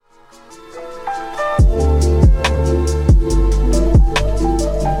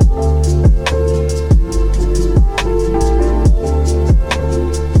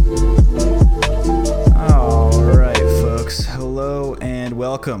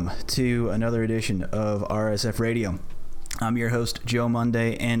welcome to another edition of RSF Radio. I'm your host, Joe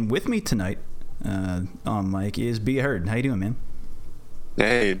Monday, and with me tonight on mic is Be Heard. How you doing, man?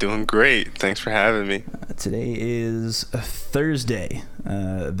 Hey, doing great. Thanks for having me. Today is Thursday,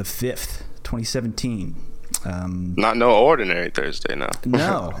 the 5th, 2017. Not no ordinary Thursday, no.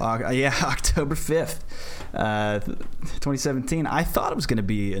 No, October 5th, 2017. I thought it was going to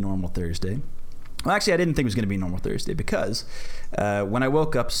be a normal Thursday. Well, actually, I didn't think it was going to be a normal Thursday because when I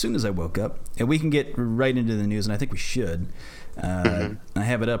woke up, as soon as I woke up, and we can get right into the news, and I think we should. I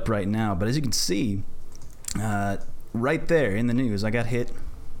have it up right now, but as you can see, right there in the news, I got hit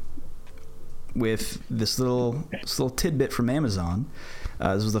with this little tidbit from Amazon.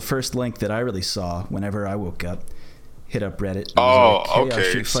 This was the first link that I really saw whenever I woke up. Hit up Reddit.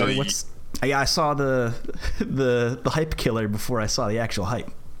 Okay. So I saw the hype killer before I saw the actual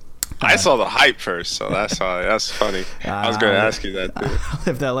hype. I saw the hype first, so that's funny. I was going to ask you that too. I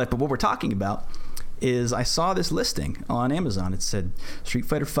live that life, but what we're talking about is I saw this listing on Amazon. It said Street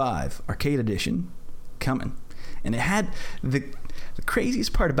Fighter 5 Arcade Edition coming, and it had the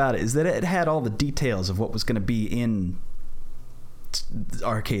craziest part about it is that it had all the details of what was going to be in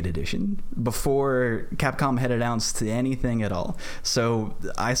Arcade Edition before Capcom had announced anything at all. So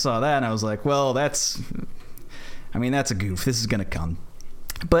I saw that and I was like, well, that's a goof. This is going to come.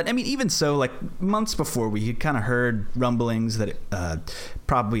 But, I mean, even so, like, months before, we had kind of heard rumblings that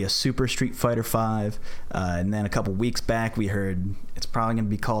probably a Super Street Fighter 5, and then a couple weeks back, we heard it's probably going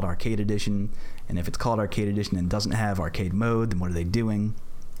to be called Arcade Edition, and if it's called Arcade Edition and doesn't have arcade mode, then what are they doing?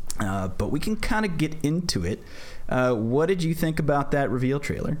 But we can kind of get into it. What did you think about that reveal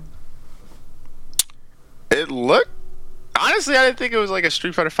trailer? It looked... Honestly, I didn't think it was like a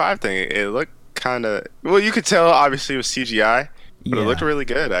Street Fighter 5 thing. It looked kind of... Well, you could tell, obviously, it was CGI. But It looked really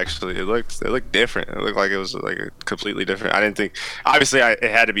good, actually. It looked different. It looked like it was like a completely different. I didn't think, obviously, it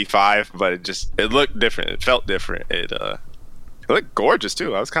had to be 5, but it looked different. It felt different. It looked gorgeous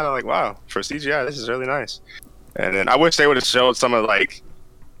too. I was kind of like, wow, for CGI, this is really nice. And then I wish they would have showed some of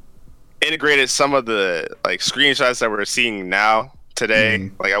integrated some of the screenshots that we're seeing now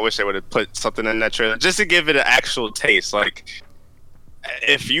today. Like I wish they would have put something in that trailer just to give it an actual taste. Like,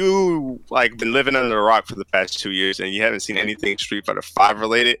 if you been living under a rock for the past 2 years and you haven't seen anything Street Fighter 5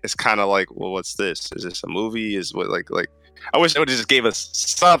 related, it's kind of like, well, what's this? Is this a movie? Is what like I wish they would have just gave us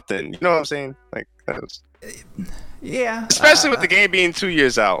something. You know what I'm saying? Like that was, yeah. Especially with the game being 2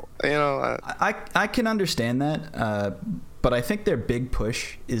 years out. You know, I can understand that, but I think their big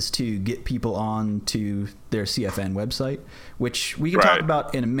push is to get people on to their CFN website, which we can talk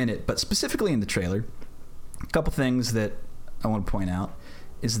about in a minute. But specifically in the trailer, a couple things that I want to point out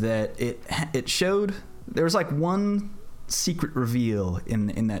is that it showed there was one secret reveal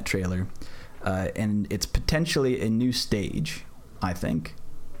in that trailer, and it's potentially a new stage, I think.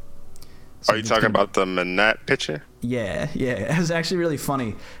 So are you talking about the Manette picture? Yeah. It was actually really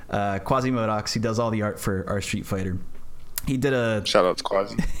funny. Quasimodox, he does all the art for our Street Fighter. He did a shout out to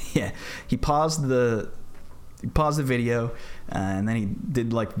Quasi. Yeah, he paused the video, and then he did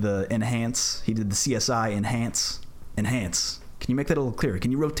the enhance. He did the CSI enhance. Can you make that a little clearer?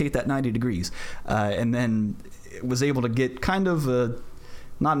 Can you rotate that 90 degrees? And then was able to get kind of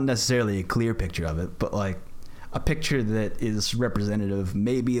not necessarily a clear picture of it, but a picture that is representative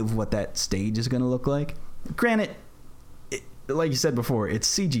maybe of what that stage is going to look like. Granted, like you said before, it's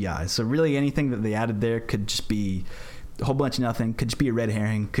CGI, so really anything that they added there could just be a whole bunch of nothing, could just be a red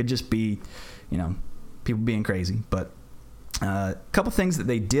herring, could just be, people being crazy. But a couple things that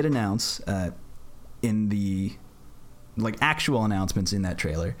they did announce in the actual announcements in that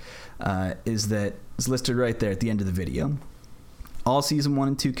trailer is that it's listed right there at the end of the video. All season 1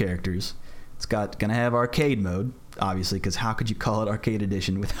 and 2 characters. It's gonna have arcade mode, obviously, because how could you call it Arcade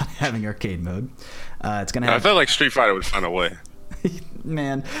Edition without having arcade mode? It's gonna have. I felt like Street Fighter would find a way.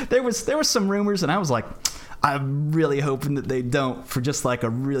 Man, there was some rumors, and I was like, I'm really hoping that they don't, for just a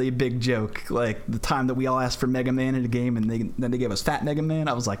really big joke, like the time that we all asked for Mega Man in a game, and then they gave us Fat Mega Man.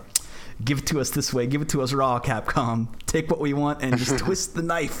 I was like, give it to us this way. Give it to us raw, Capcom. Take what we want and just twist the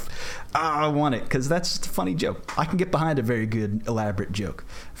knife. I want it, because that's just a funny joke. I can get behind a very good, elaborate joke.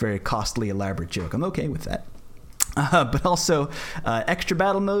 Very costly, elaborate joke. I'm okay with that. But also, extra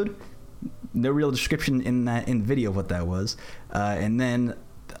battle mode. No real description in the video of what that was. And then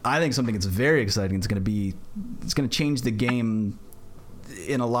I think something that's very exciting, it's going to change the game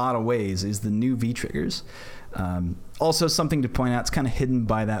in a lot of ways, is the new V-triggers. Also, something to point out, it's kind of hidden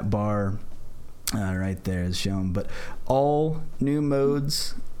by that bar right there as shown, but all new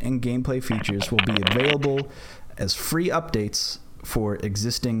modes and gameplay features will be available as free updates for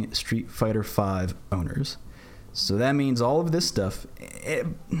existing Street Fighter V owners. So that means all of this stuff.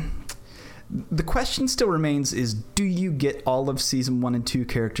 The question still remains is, do you get all of Season 1 and 2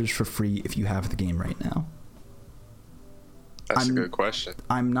 characters for free if you have the game right now? That's a good question.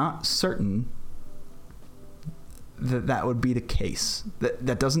 I'm not certain that would be the case.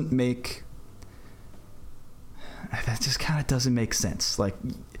 That doesn't make... That just kind of doesn't make sense. Like,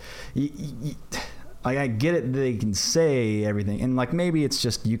 I get it, they can say everything, and like maybe it's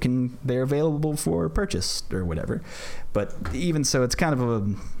just they're available for purchase or whatever. But even so, it's kind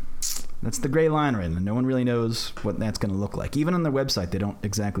of that's the gray line right now. No one really knows what that's going to look like. Even on their website, they don't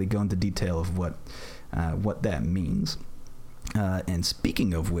exactly go into detail of what that means. And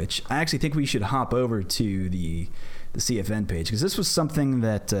speaking of which, I actually think we should hop over to the CFN page, because this was something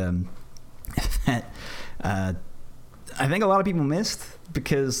that I think a lot of people missed,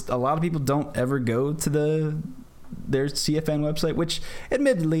 because a lot of people don't ever go to their CFN website, which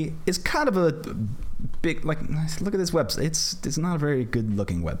admittedly is kind of a big, like, look at this website. It's not a very good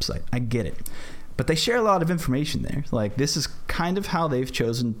looking website. I get it. But they share a lot of information there. Like, this is kind of how they've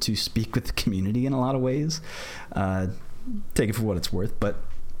chosen to speak with the community in a lot of ways. Take it for what it's worth. But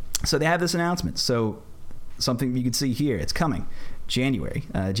so they have this announcement. So something you can see here, it's coming. January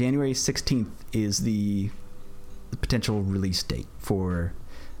 16th is the potential release date for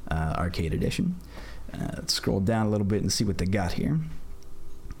Arcade Edition. Let's scroll down a little bit and see what they got here.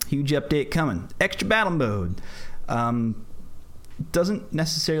 Huge update coming. Extra battle mode. Doesn't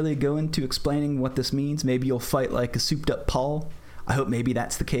necessarily go into explaining what this means. Maybe you'll fight like a souped up Paul. I hope maybe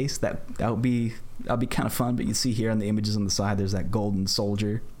that's the case. That'll be kind of fun. But you see here on the images on the side, there's that golden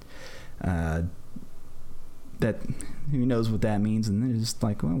soldier. That who knows what that means, and they're just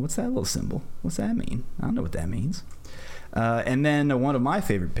like, well, what's that little symbol? What's that mean? I don't know what that means. And then one of my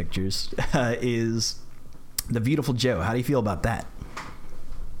favorite pictures is the beautiful Joe. How do you feel about that?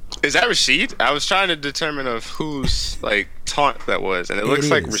 Is that Rashid? I was trying to determine of whose like taunt that was, and it looks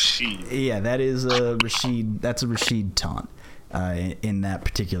like Rashid. Yeah, that is a Rashid. That's a Rashid taunt in that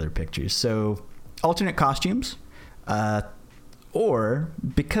particular picture. So alternate costumes. Or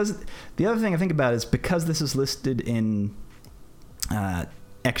because the other thing I think about is because this is listed in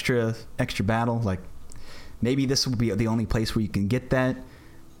extra battle, like maybe this will be the only place where you can get that.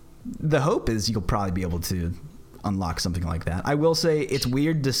 The hope is you'll probably be able to unlock something like that. I will say it's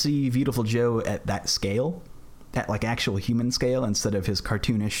weird to see Beautiful Joe at that scale, at like actual human scale, instead of his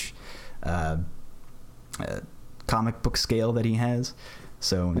cartoonish comic book scale that he has.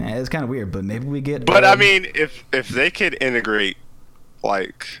 So it's kind of weird, but maybe we get. But I mean, if they could integrate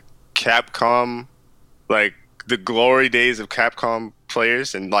like Capcom, like the glory days of Capcom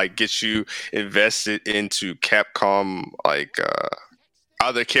players, and like get you invested into Capcom, like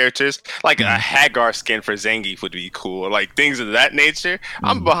other characters, like a Hagar skin for Zangief would be cool, or like things of that nature.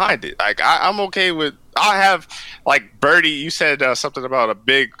 I'm behind it. Like I'm okay with. I have like Birdie. You said something about a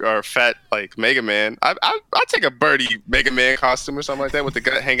big or fat like Mega Man. I take a Birdie Mega Man costume or something like that with the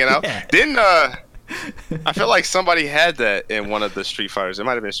gut hanging out. Yeah. Then I feel like somebody had that in one of the Street Fighters. It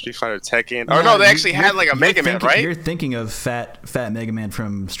might have been Street Fighter Tekken. Or no, they actually had like a Mega Man, right? You're thinking of fat Mega Man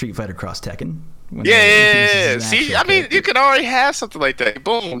from Street Fighter Cross Tekken. Yeah. See, I mean, you could already have something like that.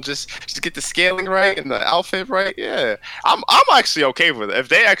 Boom, just get the scaling right and the outfit right. Yeah, I'm actually okay with it if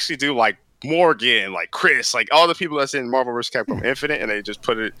they actually do like Morgan, like Chris, like all the people that's in Marvel vs. Capcom Infinite, and they just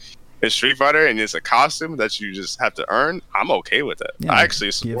put it in Street Fighter, and it's a costume that you just have to earn. I'm okay with that. Yeah, I actually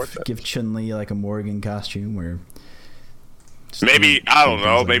support that. Give Chun-Li like a Morgan costume, or maybe I don't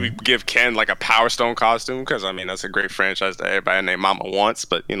know. Maybe give Ken like a Power Stone costume, because I mean that's a great franchise that everybody named Mama wants,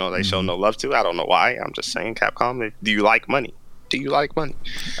 but you know they show no love to. I don't know why. I'm just saying, Capcom. Do you like money? Do you like money?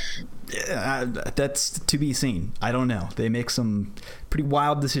 That's to be seen. I don't know. They make some pretty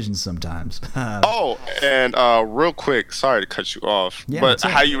wild decisions sometimes. And real quick, sorry to cut you off, but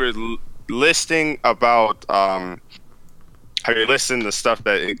how you were listing about how you're listing the stuff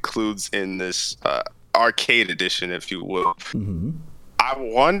that includes in this arcade edition, if you will. I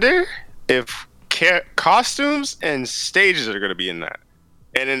wonder if costumes and stages are going to be in that,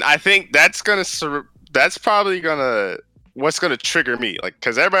 and then I think that's probably gonna. What's going to trigger me, like,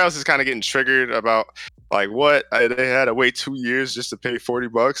 because everybody else is kind of getting triggered about like what they had to wait 2 years just to pay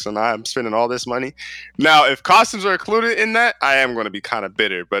 $40 and I'm spending all this money. Now if costumes are included in that, I am going to be kind of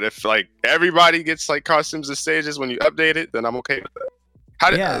bitter, but if like everybody gets like costumes and stages when you update it, then I'm okay with that.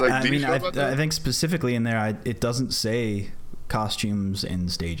 I think specifically in there it doesn't say costumes and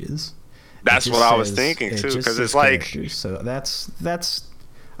stages. That's what I was thinking too, because it's like characters. So that's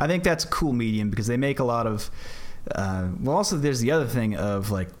I think that's a cool medium, because they make a lot of Well, also there's the other thing of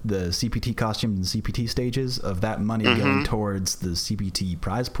like the CPT costumes and CPT stages of that money going towards the CPT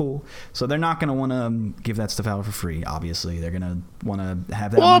prize pool. So they're not going to want to give that stuff out for free. Obviously, they're going to want to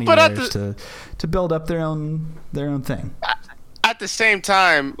have that money there to build up their own thing. At the same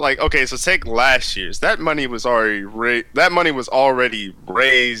time, like, okay, so take last year's. That money was already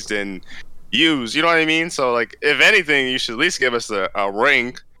raised and used. You know what I mean? So like, if anything, you should at least give us a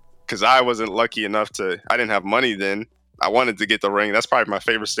ring. Because I wasn't lucky enough I didn't have money then. I wanted to get the ring. That's probably my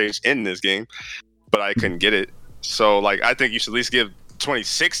favorite stage in this game, but I couldn't get it. So, like, I think you should at least give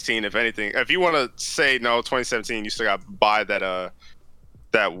 2016, if anything. If you want to say, no, 2017, you still got to buy that, I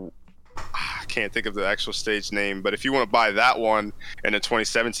can't think of the actual stage name, but if you want to buy that one and the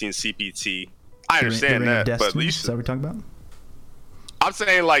 2017 CPT, I understand that. But you should, is that what we're talking about? I'm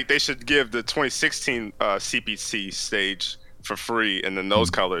saying, like, they should give the 2016 CPT stage for free and then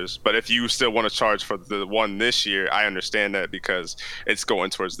those colors. But if you still want to charge for the one this year, I understand that because it's going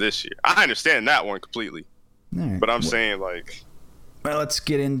towards this year. I understand that one completely. Right. But I'm saying, like, well, let's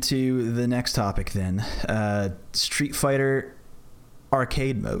get into the next topic then. Street Fighter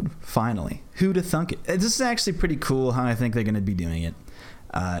arcade mode, finally. Who'd have thunk it? This is actually pretty cool how I think they're going to be doing it.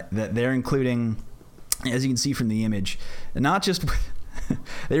 That they're including, as you can see from the image, not just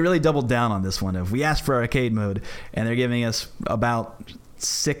they really doubled down on this one. If we asked for arcade mode, and they're giving us about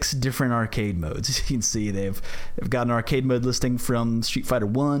 6 different arcade modes. As you can see, they've got an arcade mode listing from Street Fighter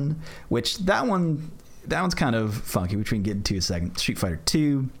 1, which that one's kind of funky, which we can get into in a second. Street Fighter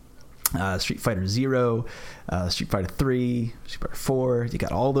 2, Street Fighter 0, Street Fighter 3, Street Fighter 4. You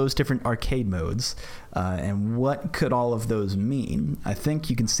got all those different arcade modes. And what could all of those mean? I think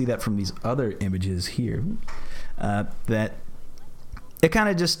you can see that from these other images here. That it kind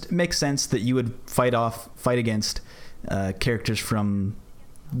of just makes sense that you would fight against characters from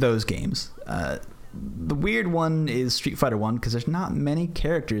those games. The weird one is Street Fighter 1 because there's not many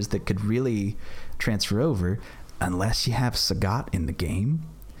characters that could really transfer over unless you have Sagat in the game.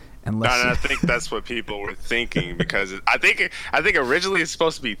 I think that's what people were thinking because I think originally it's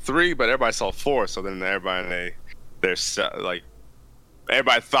supposed to be 3, but everybody saw 4, so then everybody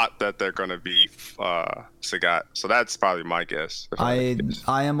everybody thought that they're going to be Sagat. So that's probably my guess. I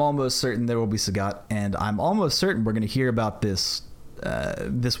am almost certain there will be Sagat, and I'm almost certain we're going to hear about this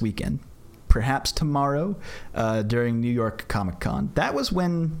this weekend. Perhaps tomorrow during New York Comic Con. That was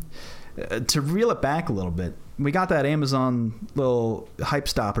when, to reel it back a little bit, we got that Amazon little hype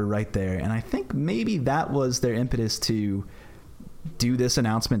stopper right there, and I think maybe that was their impetus to do this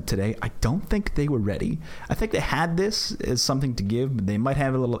announcement today. I don't think they were ready. I think they had this as something to give, but they might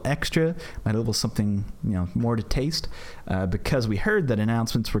have a little extra, might have a little something, more to taste, because we heard that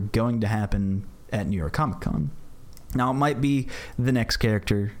announcements were going to happen at New York Comic Con. Now, it might be the next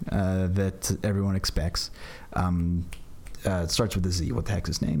character that everyone expects. It starts with a Z. What the heck's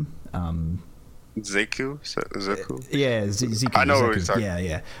his name? Zeku? Yeah, Zeku. I know Zeku. what he's talking.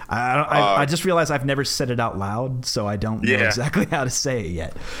 Yeah. I just realized I've never said it out loud, so I don't know exactly how to say it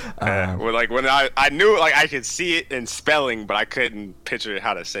yet. Well, like when I knew, like I could see it in spelling, but I couldn't picture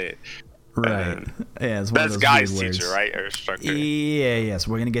how to say it. Right. Yeah, it's one that's of those Guy's weird teacher, words. right? Or instructor. Yeah.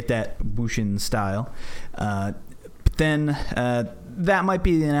 So we're gonna get that Bushin style. But then that might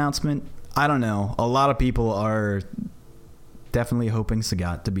be the announcement. I don't know. A lot of people are definitely hoping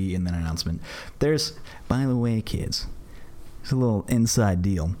Sagat to be in that announcement. By the way, kids, it's a little inside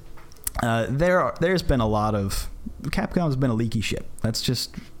deal. There's been a lot of Capcom's been a leaky ship. Let's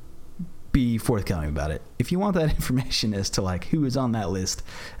just be forthcoming about it. If you want that information as to like who is on that list,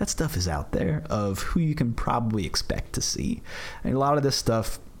 that stuff is out there of who you can probably expect to see. And a lot of this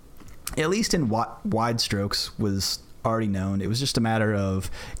stuff, at least in wide strokes, was already known. It was just a matter of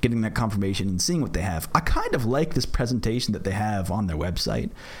getting that confirmation and seeing what they have. I kind of like this presentation that they have on their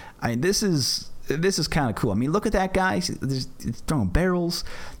website. I mean, this is kind of cool. I mean, look at that guy. It's throwing barrels.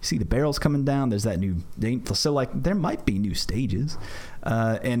 You see the barrels coming down. There's that new... So, like, there might be new stages.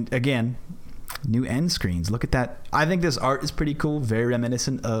 And, again, new end screens. Look at that. I think this art is pretty cool. Very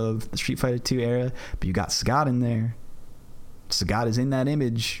reminiscent of the Street Fighter 2 era. But you got Sagat in there. Sagat is in that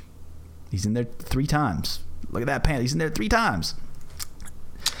image. He's in there 3 times. Look at that panel. He's in there 3 times.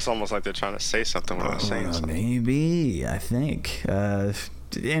 It's almost like they're trying to say something when they're saying something. Maybe, I think. And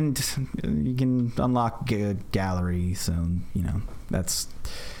you can unlock a gallery, so, that's...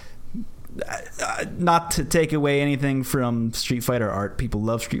 not to take away anything from Street Fighter art. People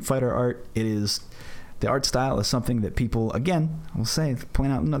love Street Fighter art. The art style is something that people, again, I will say,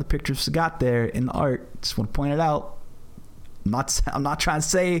 point out another picture of Sagat there in the art. Just want to point it out. I'm not trying to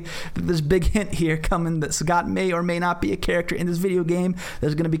say that there's a big hint here coming that Sagat may or may not be a character in this video game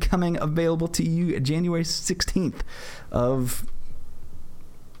that's going to be coming available to you January 16th of...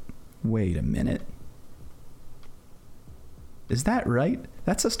 Wait a minute. Is that right?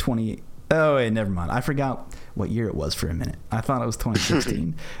 That says 28. Oh, wait, never mind. I forgot what year it was for a minute. I thought it was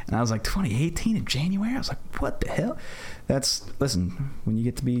 2016. And I was like, 2018 in January? I was like, what the hell? Listen, when you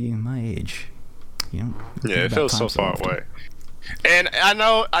get to be my age, you know. Yeah, it feels so far away. And I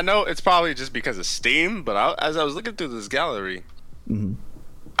know it's probably just because of Steam, but as I was looking through this gallery,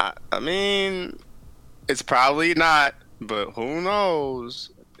 I mean, it's probably not, but who knows?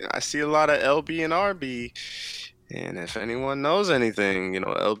 I see a lot of LB and RB, and if anyone knows anything,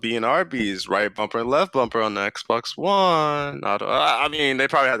 LB and RB is right bumper and left bumper on the Xbox One. I mean, they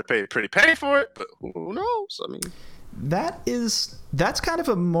probably have to pay a pretty penny for it, but who knows? I mean, that's kind of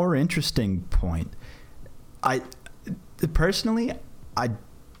a more interesting point. Personally, I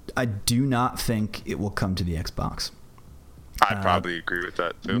do not think it will come to the Xbox. I probably agree with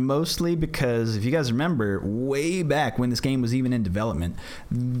that too. Mostly because if you guys remember, way back when this game was even in development,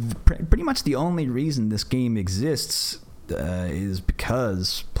 pretty much the only reason this game exists is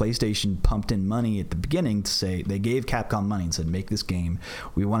because PlayStation pumped in money at the beginning to say they gave Capcom money and said, make this game.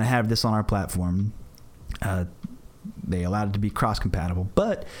 We want to have this on our platform. They allowed it to be cross-compatible,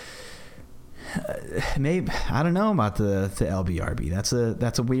 but maybe I don't know about the LBRB.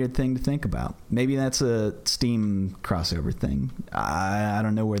 That's a weird thing to think about. Maybe that's a Steam crossover thing. I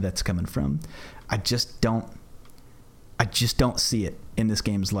don't know where that's coming from. I just don't see it in this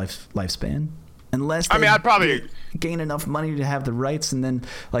game's lifespan. Unless I'd probably gain enough money to have the rights, and then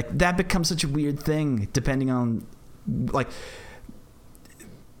like that becomes such a weird thing depending on like.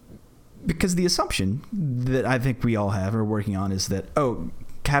 Because the assumption that I think we all have or working on is that,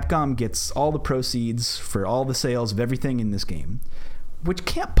 Capcom gets all the proceeds for all the sales of everything in this game, which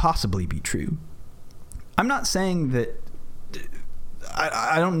can't possibly be true. I'm not saying that...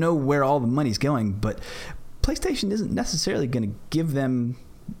 I don't know where all the money's going, but PlayStation isn't necessarily going to give them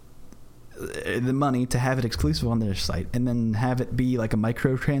the money to have it exclusive on their site and then have it be like a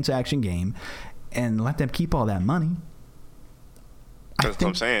microtransaction game and let them keep all that money. That's what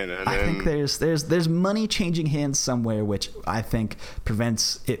I'm saying. I think there's money changing hands somewhere, which I think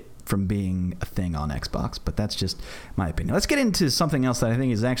prevents it from being a thing on Xbox. But that's just my opinion. Let's get into something else that I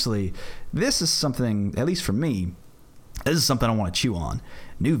think is actually... This is something, at least for me, this is something I want to chew on.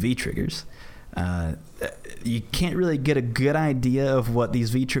 New V-triggers. You can't really get a good idea of what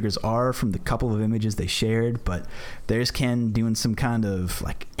these V-triggers are from the couple of images they shared, but there's Ken doing some kind of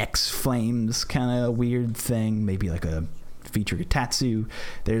like X-Flames kind of weird thing, maybe like a V-trigger Tatsu.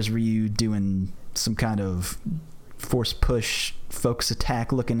 There's Ryu doing some kind of force push focus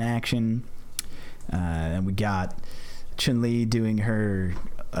attack looking action, and we got Chun-Li doing her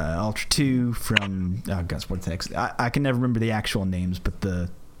Ultra 2 from what's the next? I can never remember the actual names, but the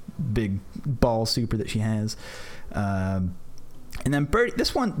big ball super that she has, and then Birdie.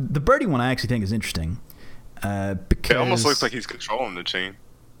 The Birdie one I actually think is interesting, because it almost looks like he's controlling the chain.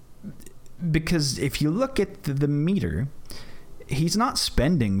 Because if you look at the meter, he's not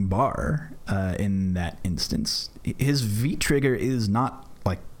spending bar in that instance. His V trigger is not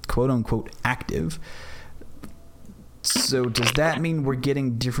like quote unquote active. So does that mean we're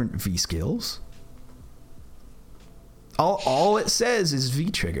getting different V skills? All it says is V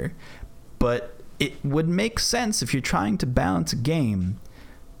trigger, but it would make sense if you're trying to balance a game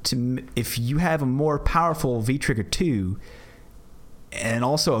if you have a more powerful V trigger 2 and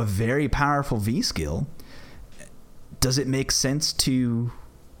also a very powerful V skill, does it make sense to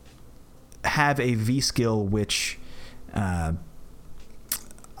have a V skill which I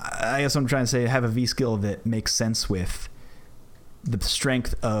guess I'm trying to say have a V skill that makes sense with the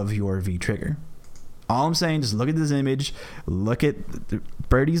strength of your V trigger? All I'm saying, just look at this image, look at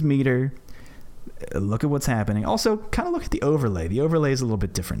Birdie's meter, look at what's happening. Also, kind of look at the overlay. The overlay is a little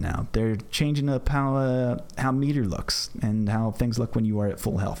bit different now. They're changing up how meter looks and how things look when you are at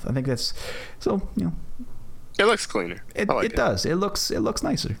full health. I think that's so. It looks cleaner. It does. It looks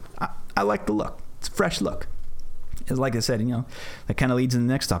nicer. I like the look. It's a fresh look. It's like I said, that kind of leads into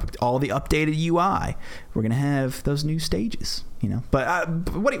the next topic. All the updated UI. We're gonna have those new stages. But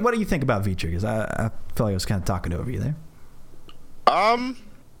what do you think about V-triggers? I feel like I was kind of talking over you there. I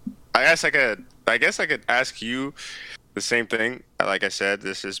guess I could ask you the same thing. Like I said,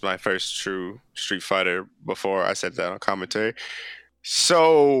 this is my first true Street Fighter. Before I said that on commentary,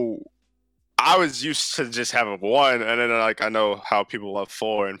 so I was used to just having one, and then like I know how people love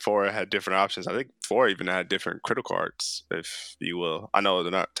four, and four had different options. I think four even had different critical cards, if you will. I know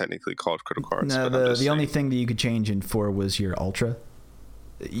they're not technically called critical cards, No, but I'm just the only saying. thing that you could change in 4 was your ultra.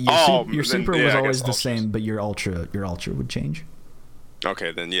 Your Then, super yeah, was I always guess the ultras. same, but your ultra would change.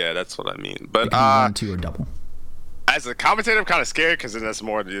 Okay, then yeah, that's what I mean. It But could be 1, 2, or double. as a commentator, I'm kind of scared because then that's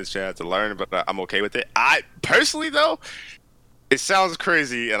more that you have to learn. But I'm okay with it. I personally though, it sounds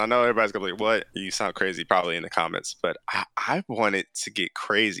crazy, and I know everybody's gonna be like, "What? You sound crazy," probably in the comments. But I want it to get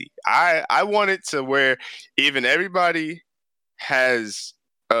crazy. I want it to where even everybody has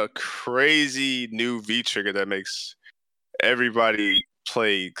a crazy new V trigger that makes everybody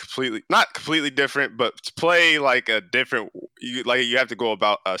play completely, not completely different, but to play like a different. You have to go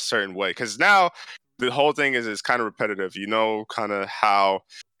about a certain way because now the whole thing is kind of repetitive. You know, kind of how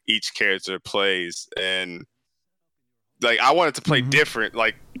each character plays and like I wanted to play different.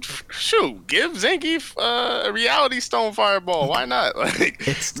 Like, shoot, give Zangief a Reality Stone Fireball. Why not? Like,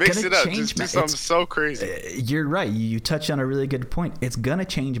 It's mix gonna it up. change. Just do something so crazy. You're right. You touched on a really good point. It's gonna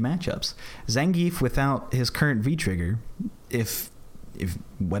change matchups. Zangief without his current V trigger, if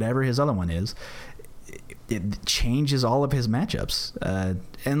whatever his other one is, it changes all of his matchups.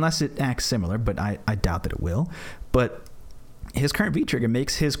 Unless it acts similar, but I doubt that it will. But his current V-trigger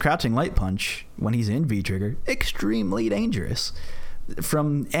makes his crouching light punch, when he's in V-trigger, extremely dangerous.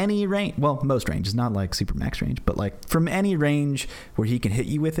 From any range, well, most ranges, not like super max range, but like from any range where he can hit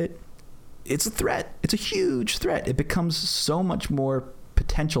you with it, it's a threat. It's a huge threat. It becomes so much more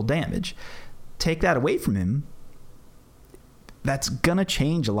potential damage. Take that away from him, that's gonna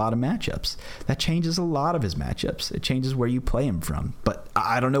change a lot of matchups. That changes a lot of his matchups. It changes where you play him from. But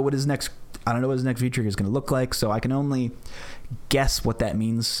I don't know what his next V trigger is going to look like, so I can only guess what that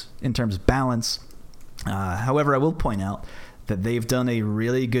means in terms of balance. However, I will point out that they've done a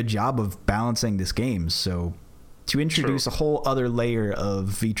really good job of balancing this game. So to introduce a whole other layer of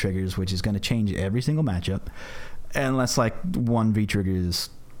V triggers, which is going to change every single matchup, unless like one V trigger is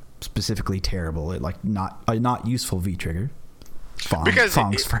specifically terrible, like not a not useful V trigger.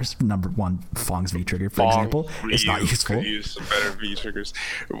 Fong's first number one Fong's V trigger, for example, is not useful. Could use some better V triggers.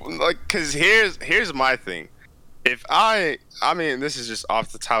 Like, cause here's my thing. If I mean, this is just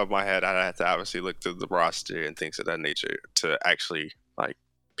off the top of my head. I'd have to obviously look through the roster and things of that nature to actually like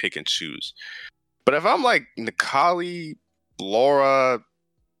pick and choose. But if I'm like Nikali, Laura,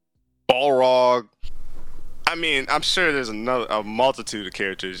 Balrog, I mean, I'm sure there's a multitude of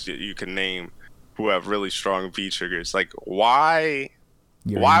characters that you can name who have really strong V triggers. Like, why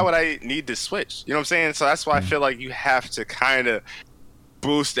would I need to switch? You know what I'm saying? So that's why I feel like you have to kind of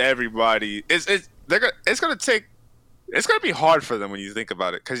boost everybody. It's gonna be hard for them when you think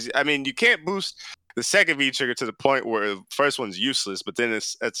about it, because I mean, you can't boost the second V trigger to the point where the first one's useless, but then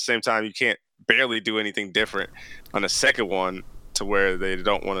it's at the same time you can't barely do anything different on the second one to where they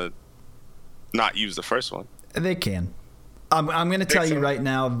don't want to not use the first one. They can. I'm going to tell you right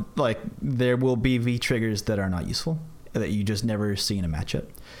now, like, there will be V triggers that are not useful, that you just never see in a matchup.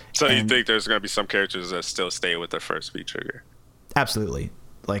 So you think there's going to be some characters that still stay with their first V trigger? Absolutely.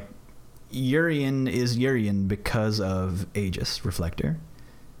 Like, Urien is Urien because of Aegis Reflector.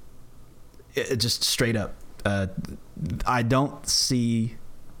 It just straight up. I don't see...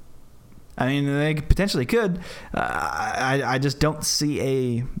 I mean, they potentially could. I just don't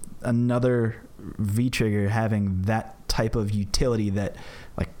see another V trigger having that type of utility that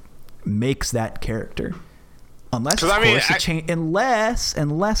like makes that character, unless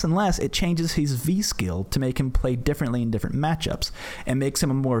unless it changes his V skill to make him play differently in different matchups and makes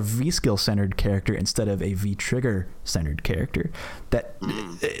him a more V skill centered character instead of a V trigger centered character.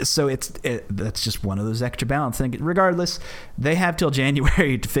 So that's just one of those extra balance things. Regardless, they have till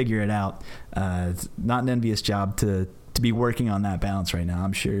January to figure it out. It's not an envious job to be working on that balance right now.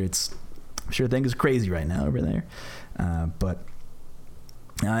 I'm sure things are crazy right now over there. But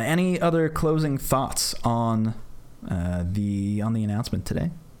any other closing thoughts on the announcement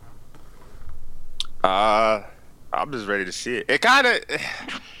today? I'm just ready to see it. It kind of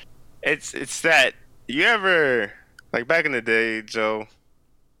it's that, you ever, like back in the day, Joe,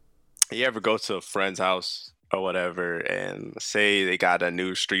 you ever go to a friend's house or whatever and say they got a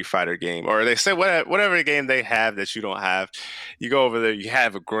new Street Fighter game, or they say whatever game they have that you don't have, you go over there, you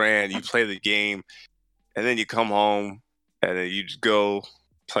have $1,000, you play the game, and then you come home and then you just go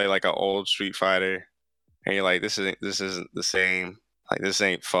play like an old Street Fighter, and you're like, this isn't the same. Like, this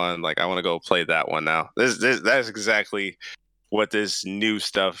ain't fun. Like, I want to go play that one now. That's exactly what this new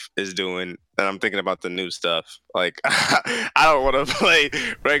stuff is doing, and I'm thinking about the new stuff. Like, I don't want to play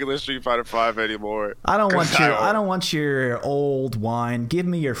regular Street Fighter 5 anymore. I don't want your old wine. Give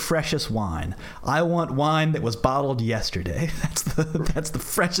me your freshest wine. I want wine that was bottled yesterday. That's the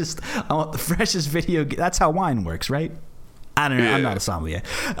freshest. I want the freshest video. That's how wine works, right? I don't know. Yeah. I'm not a sommelier,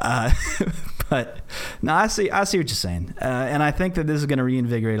 but no, I see what you're saying, and I think that this is going to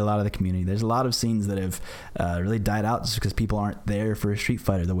reinvigorate a lot of the community. There's a lot of scenes that have really died out just because people aren't there for a Street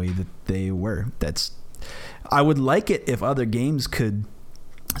Fighter the way that they were. I would like it if other games could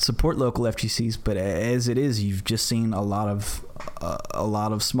support local FGCs, but as it is, you've just seen a lot of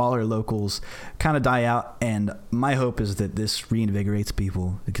smaller locals kind of die out, and my hope is that this reinvigorates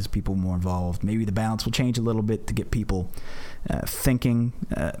people, because people more involved. Maybe the balance will change a little bit to get people thinking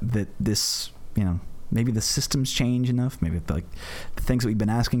that this, maybe the systems change enough, maybe like the things that we've been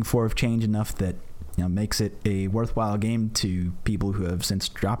asking for have changed enough that makes it a worthwhile game to people who have since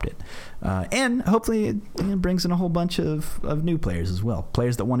dropped it, and hopefully it brings in a whole bunch of new players as well,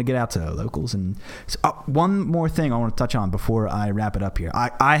 players that want to get out to locals. And one more thing I want to touch on before I wrap it up here.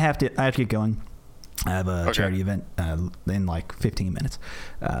 I have to get going. I have a charity event in like 15 minutes.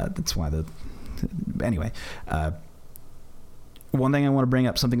 That's why anyway. One thing I want to bring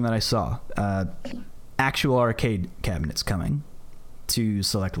up, something that I saw, actual arcade cabinets coming to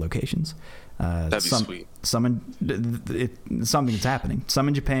select locations. That'd be sweet. Something's happening. Some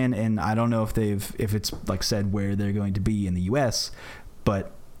in Japan, and I don't know if it's like said where they're going to be in the US,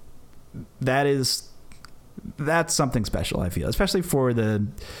 but that's something special, I feel, especially for the.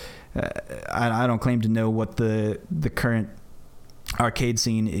 I don't claim to know what the current arcade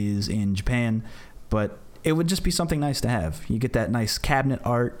scene is in Japan, but it would just be something nice to have. You get that nice cabinet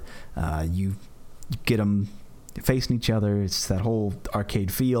art. You get them facing each other. It's that whole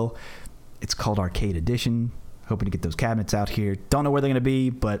arcade feel. It's called Arcade Edition. Hoping to get those cabinets out here. Don't know where they're going to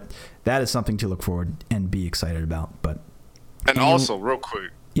be, but that is something to look forward and be excited about. And also, real quick,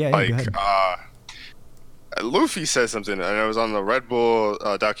 go ahead. Luffy said something, and it was on the Red Bull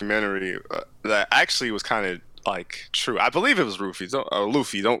documentary that actually was kind of like true. I believe it was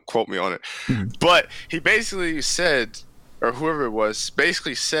Luffy. Don't quote me on it. Mm-hmm. But he basically said, or whoever it was,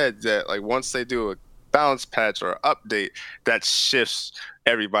 basically said that like once they do a balance patch or update, that shifts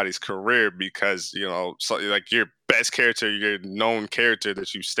everybody's career, because so like your best character, your known character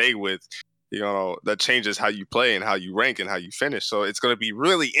that you stay with, that changes how you play and how you rank and how you finish. So it's going to be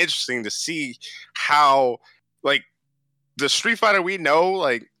really interesting to see how, like, the Street Fighter we know,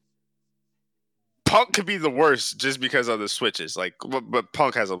 like, Punk could be the worst just because of the switches. Like, but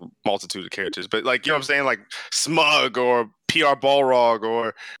Punk has a multitude of characters. But like, you know what I'm saying? Like Smug or PR Balrog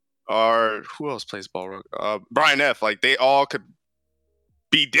or who else plays Balrog? Brian F. Like, they all could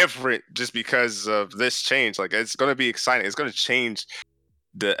be different just because of this change. Like, it's going to be exciting. It's going to change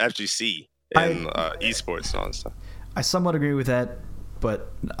the FGC and esports and all that stuff. I somewhat agree with that,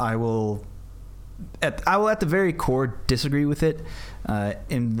 but I will at the very core disagree with it,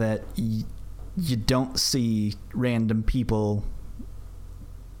 in that you don't see random people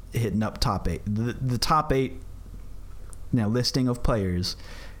hitting up top 8. The top 8 listing of players,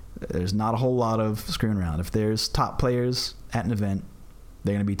 there's not a whole lot of screwing around. If there's top players at an event,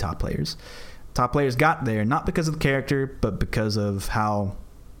 they're going to be top players. Top players got there not because of the character, but because of how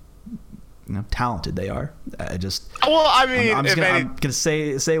talented they are. I'm just gonna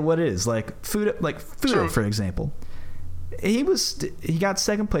say what it is. Like Fudo, for example. He got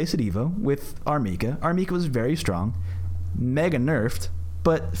second place at Evo with Armika. Armika was very strong, mega nerfed,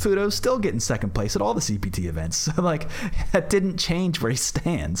 but Fudo's still getting second place at all the CPT events. So like, that didn't change where he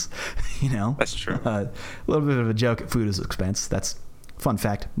stands. That's true. A little bit of a joke at Fudo's expense. That's fun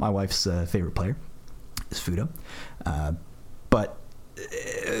fact. My wife's favorite player is Fudo, but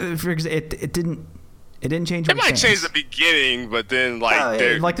for example, it didn't change. It might change the beginning, but then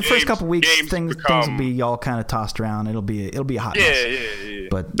like the first couple weeks, things will be all kind of tossed around. It'll be a hot mess. Yeah.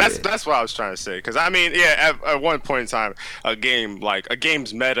 But that's what I was trying to say. Because I mean, at one point in time, a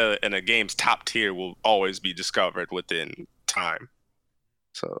game's meta and a game's top tier will always be discovered within time.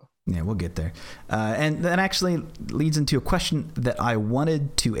 So yeah, we'll get there. And that actually leads into a question that I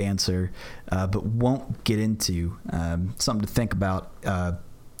wanted to answer, but won't get into. Something to think about.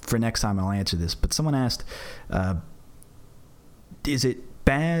 For next time I'll answer this, but someone asked, is it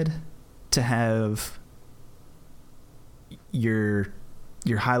bad to have your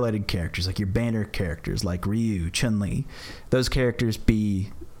highlighted characters, like your banner characters like Ryu, Chun-Li, those characters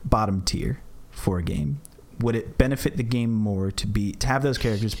be bottom tier for a game? would it benefit the game more to have those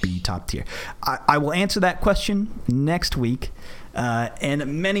characters be top tier? I will answer that question next week.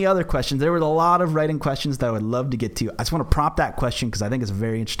 And many other questions. There were a lot of writing questions that I would love to get to. I just want to prompt that question because I think it's a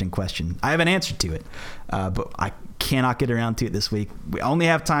very interesting question. I have an answer to it, but I cannot get around to it this week. We only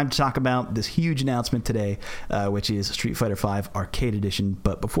have time to talk about this huge announcement today, which is Street Fighter V Arcade Edition.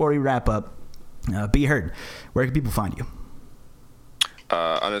 But before we wrap up, Be Heard, where can people find you?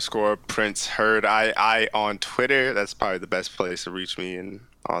 _ Prince Heard I on Twitter. That's probably the best place to reach me and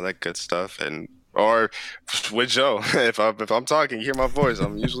all that good stuff. Or with Joe. If I'm talking, you hear my voice.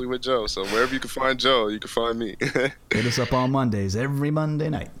 I'm usually with Joe. So wherever you can find Joe, you can find me. Hit us up on Mondays, every Monday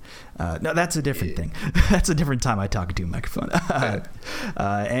night. No, that's a different thing. That's a different time I talk to a microphone.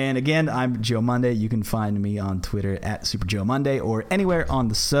 And again, I'm Joe Monday. You can find me on Twitter at Super Joe Monday or anywhere on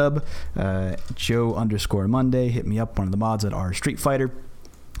the sub, Joe_Monday. Hit me up, one of the mods at our Street Fighter.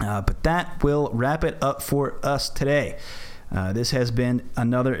 But that will wrap it up for us today. This has been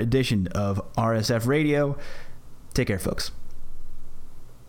another edition of RSF Radio. Take care, folks.